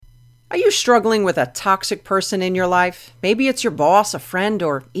Are you struggling with a toxic person in your life? Maybe it's your boss, a friend,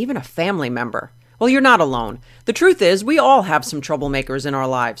 or even a family member. Well, you're not alone. The truth is, we all have some troublemakers in our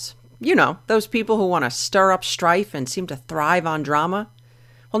lives. You know, those people who want to stir up strife and seem to thrive on drama.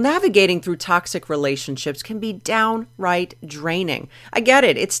 Well, navigating through toxic relationships can be downright draining. I get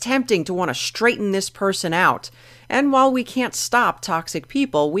it. It's tempting to want to straighten this person out. And while we can't stop toxic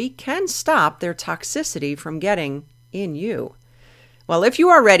people, we can stop their toxicity from getting in you. Well, if you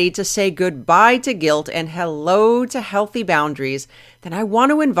are ready to say goodbye to guilt and hello to healthy boundaries, then I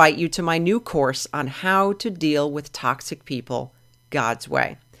want to invite you to my new course on how to deal with toxic people God's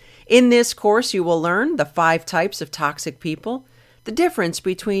way. In this course, you will learn the 5 types of toxic people, the difference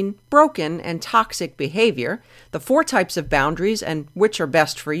between broken and toxic behavior, the 4 types of boundaries and which are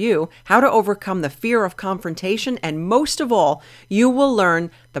best for you, how to overcome the fear of confrontation, and most of all, you will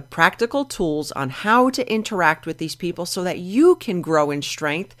learn the practical tools on how to interact with these people so that you can grow in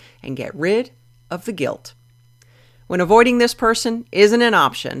strength and get rid of the guilt. When avoiding this person isn't an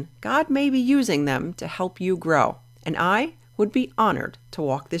option, God may be using them to help you grow, and I would be honored to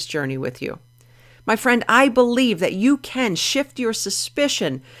walk this journey with you. My friend, I believe that you can shift your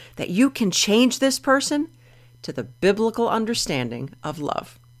suspicion that you can change this person to the biblical understanding of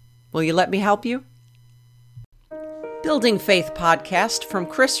love. Will you let me help you? Building Faith Podcast from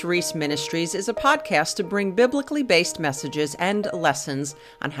Chris Reese Ministries is a podcast to bring biblically based messages and lessons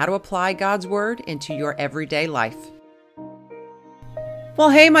on how to apply God's Word into your everyday life. Well,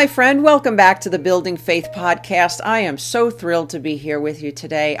 hey, my friend, welcome back to the Building Faith Podcast. I am so thrilled to be here with you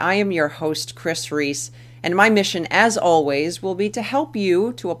today. I am your host, Chris Reese, and my mission, as always, will be to help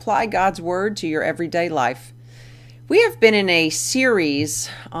you to apply God's Word to your everyday life. We have been in a series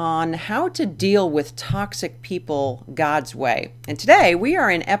on how to deal with toxic people God's way. And today we are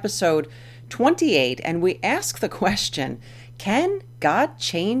in episode 28, and we ask the question, can God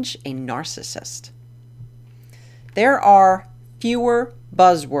change a narcissist? There are fewer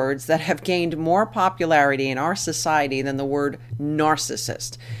buzzwords that have gained more popularity in our society than the word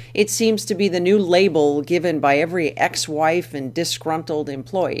narcissist. It seems to be the new label given by every ex-wife and disgruntled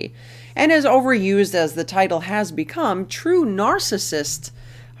employee. And as overused as the title has become, true narcissists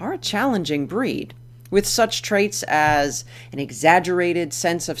are a challenging breed, with such traits as an exaggerated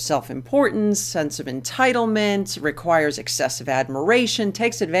sense of self-importance, sense of entitlement, requires excessive admiration,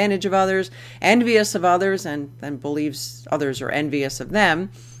 takes advantage of others, envious of others, and then believes others are envious of them,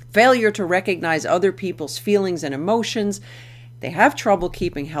 failure to recognize other people's feelings and emotions. They have trouble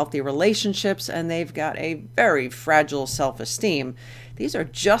keeping healthy relationships, and they've got a very fragile self-esteem. These are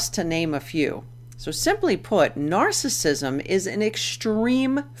just to name a few. So simply put, narcissism is an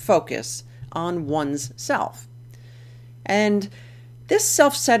extreme focus on one's self. And this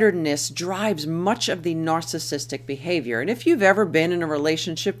self-centeredness drives much of the narcissistic behavior. And if you've ever been in a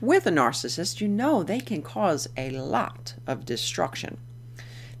relationship with a narcissist, you know they can cause a lot of destruction.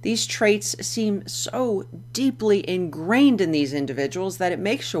 These traits seem so deeply ingrained in these individuals that it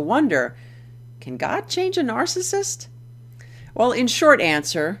makes you wonder, can God change a narcissist? Well, in short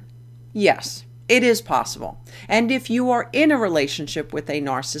answer, yes. It is possible. And if you are in a relationship with a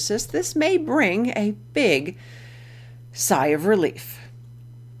narcissist, this may bring a big sigh of relief.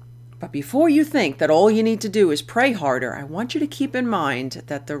 But before you think that all you need to do is pray harder, I want you to keep in mind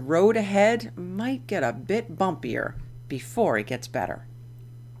that the road ahead might get a bit bumpier before it gets better.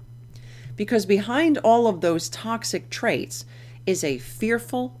 Because behind all of those toxic traits is a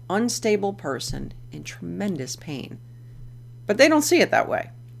fearful, unstable person in tremendous pain. But they don't see it that way.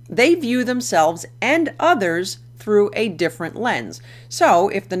 They view themselves and others through a different lens. So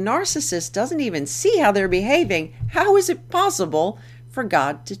if the narcissist doesn't even see how they're behaving, how is it possible for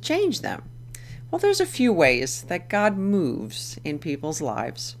God to change them? Well, there's a few ways that God moves in people's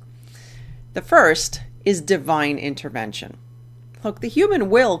lives. The first is divine intervention. Look, the human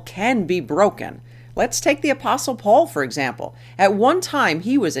will can be broken. Let's take the Apostle Paul, for example. At one time,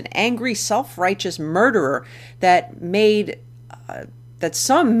 he was an angry, self-righteous murderer that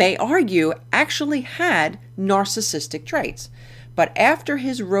some may argue actually had narcissistic traits. But after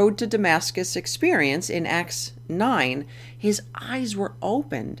his road to Damascus experience in Acts 9, his eyes were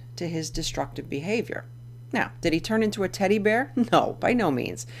opened to his destructive behavior. Now, did he turn into a teddy bear? No, by no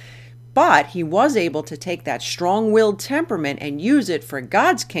means. But he was able to take that strong-willed temperament and use it for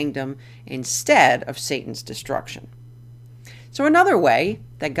God's kingdom instead of Satan's destruction. So another way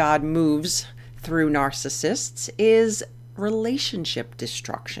that God moves through narcissists is relationship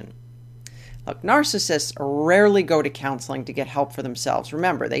destruction. Look, narcissists rarely go to counseling to get help for themselves.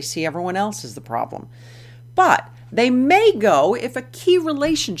 Remember, they see everyone else as the problem. But they may go if a key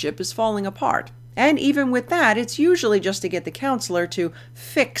relationship is falling apart. And even with that, it's usually just to get the counselor to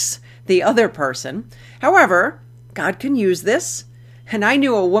fix the other person. However, God can use this. And I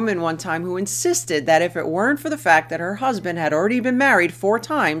knew a woman one time who insisted that if it weren't for the fact that her husband had already been married 4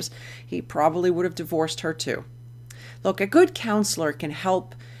 times, he probably would have divorced her too. Look, a good counselor can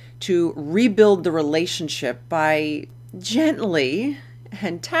help to rebuild the relationship by gently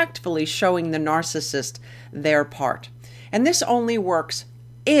and tactfully showing the narcissist their part. And this only works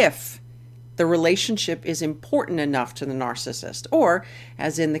if the relationship is important enough to the narcissist, or,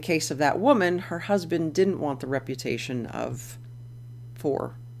 as in the case of that woman, her husband didn't want the reputation of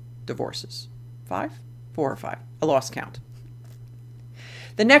 4 divorces. 5? 4 or 5. I lost count.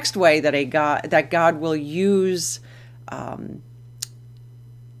 The next way that God will use,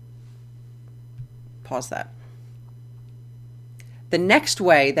 pause that. The next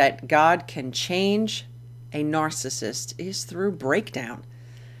way that God can change a narcissist is through breakdown.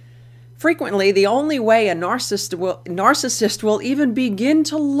 Frequently, the only way a narcissist will even begin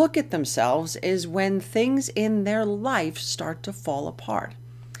to look at themselves is when things in their life start to fall apart.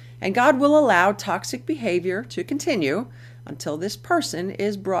 And God will allow toxic behavior to continue until this person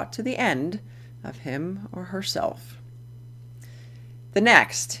is brought to the end of him or herself. The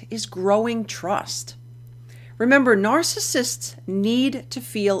next is growing trust. Remember, narcissists need to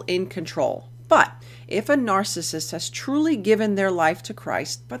feel in control. But if a narcissist has truly given their life to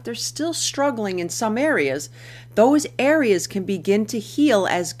Christ, but they're still struggling in some areas, those areas can begin to heal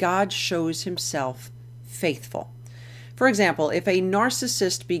as God shows himself faithful. For example, if a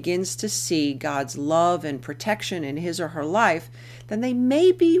narcissist begins to see God's love and protection in his or her life, then they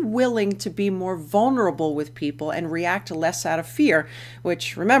may be willing to be more vulnerable with people and react less out of fear,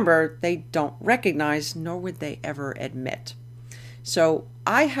 which, remember, they don't recognize nor would they ever admit. So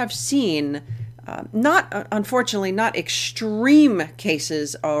I have seen unfortunately, not extreme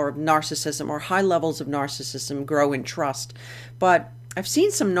cases of narcissism or high levels of narcissism grow in trust, but I've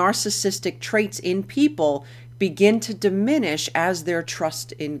seen some narcissistic traits in people begin to diminish as their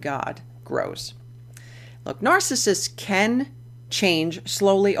trust in God grows. Look, narcissists can change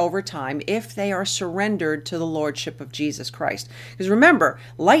slowly over time if they are surrendered to the lordship of Jesus Christ. Because remember,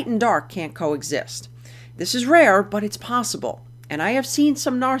 light and dark can't coexist. This is rare, but it's possible. And I have seen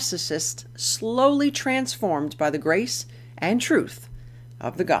some narcissists slowly transformed by the grace and truth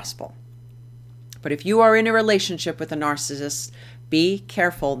of the gospel. But if you are in a relationship with a narcissist, be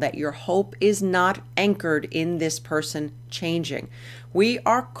careful that your hope is not anchored in this person changing. We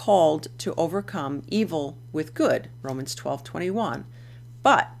are called to overcome evil with good, Romans 12:21.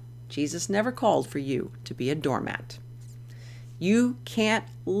 But Jesus never called for you to be a doormat. You can't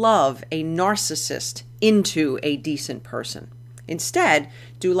love a narcissist into a decent person. Instead,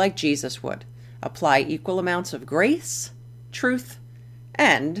 do like Jesus would. Apply equal amounts of grace, truth,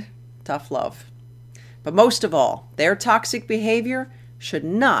 and tough love. But most of all, their toxic behavior should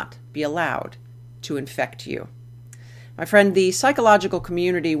not be allowed to infect you. My friend, the psychological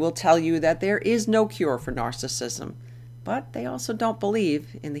community will tell you that there is no cure for narcissism, but they also don't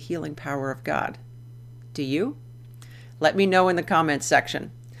believe in the healing power of God. Do you? Let me know in the comments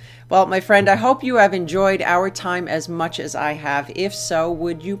section. Well, my friend, I hope you have enjoyed our time as much as I have. If so,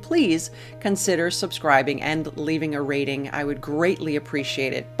 would you please consider subscribing and leaving a rating? I would greatly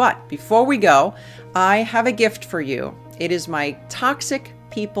appreciate it. But before we go, I have a gift for you. It is my Toxic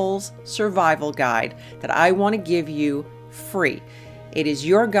People's Survival Guide that I want to give you free. It is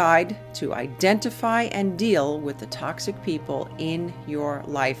your guide to identify and deal with the toxic people in your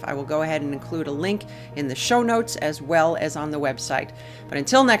life. I will go ahead and include a link in the show notes as well as on the website. But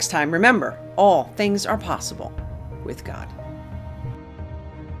until next time, remember, all things are possible with God.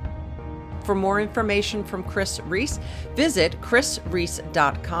 For more information from Chris Reese, visit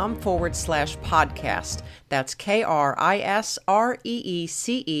chrisreese.com/podcast. That's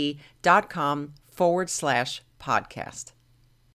KRISREECE.com/podcast.